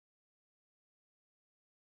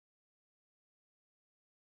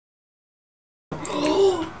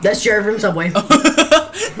That's Jared from Subway.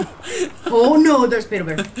 Oh no, there's Peter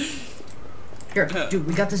Bear. Here, dude,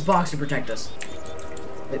 we got this box to protect us.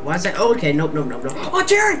 Wait, why is that? Oh, okay, nope, nope, nope, nope. Oh,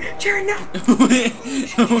 Jared! Jared, no!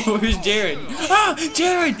 Where's Jared? Ah!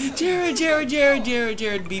 Jared!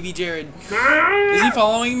 BB Jared. Is he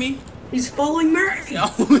following me? He's following Murphy! No.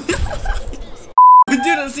 Dude,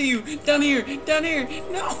 I see you! Down here! Down here!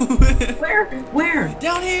 No! Where? Where?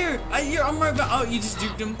 Down here! I'm right back. Oh, you just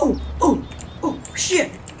juked him. Oh, shit!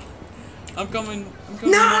 I'm coming.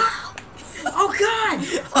 No! Oh god!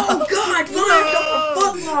 Oh god!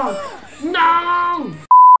 Fine, no!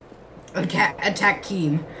 Attack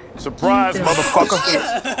Keem. Surprise, motherfucker!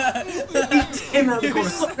 Came out of the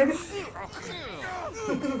corner.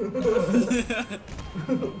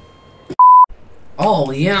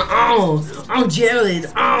 Oh yeah! Oh,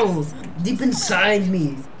 Jared! Oh, deep inside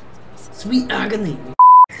me, sweet agony.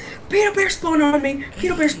 Peter Bear spawned on me.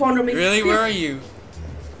 Peter Bear spawned on me. Really? Where are you?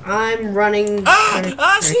 I'm running.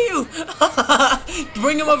 I see you!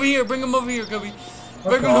 Bring him over here, Kobe.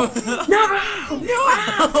 Bring him over. No!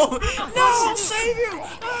 No! Save you!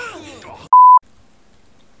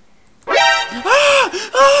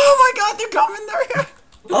 Oh my god, they're coming, they're here!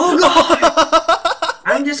 Oh god!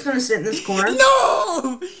 I'm just gonna sit in this corner.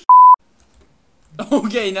 No!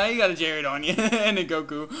 Okay, now you got a Jared on you, and a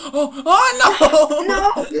Goku. Oh no!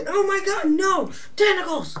 No! Oh my god, no!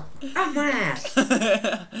 Tentacles! Off my ass!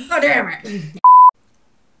 Oh damn it!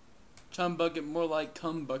 Chum bucket, more like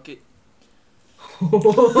cum bucket.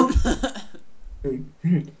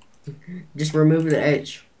 Just remove the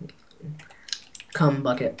H. Cum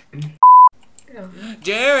bucket.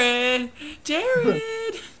 Jared!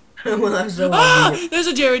 Well, I'm so there's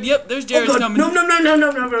a Jared. Yep, there's Jared's coming. No.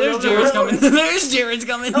 There's Jared's coming. There's Jared's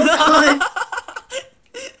coming.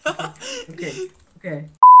 Oh, okay.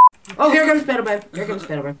 Oh, here comes Pedal Bear.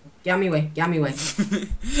 Get me away.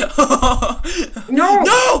 No!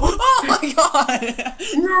 Oh my god!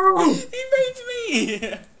 No! He raised me!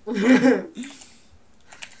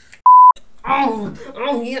 Oh,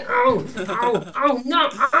 yeah, no,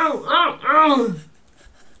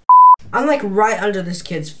 I'm like right under this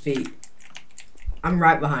kid's feet. I'm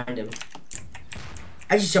right behind him.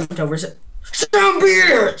 I just jumped over. Son of a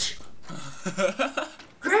bitch!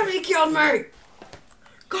 Gravity killed me!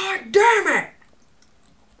 God damn it!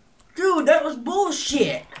 Dude, that was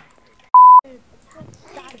bullshit!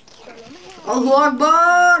 Allahu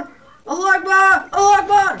Akbar! Allahu Akbar! Allahu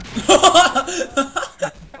Akbar!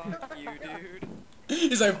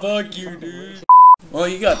 He's like, fuck you, dude. Well,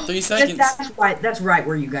 you got 3 seconds. That's right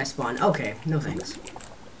where you guys spawn. Okay, no thanks.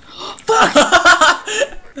 Fuck!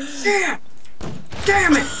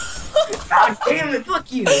 Damn it! God damn it, fuck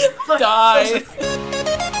you! Fuck. Die!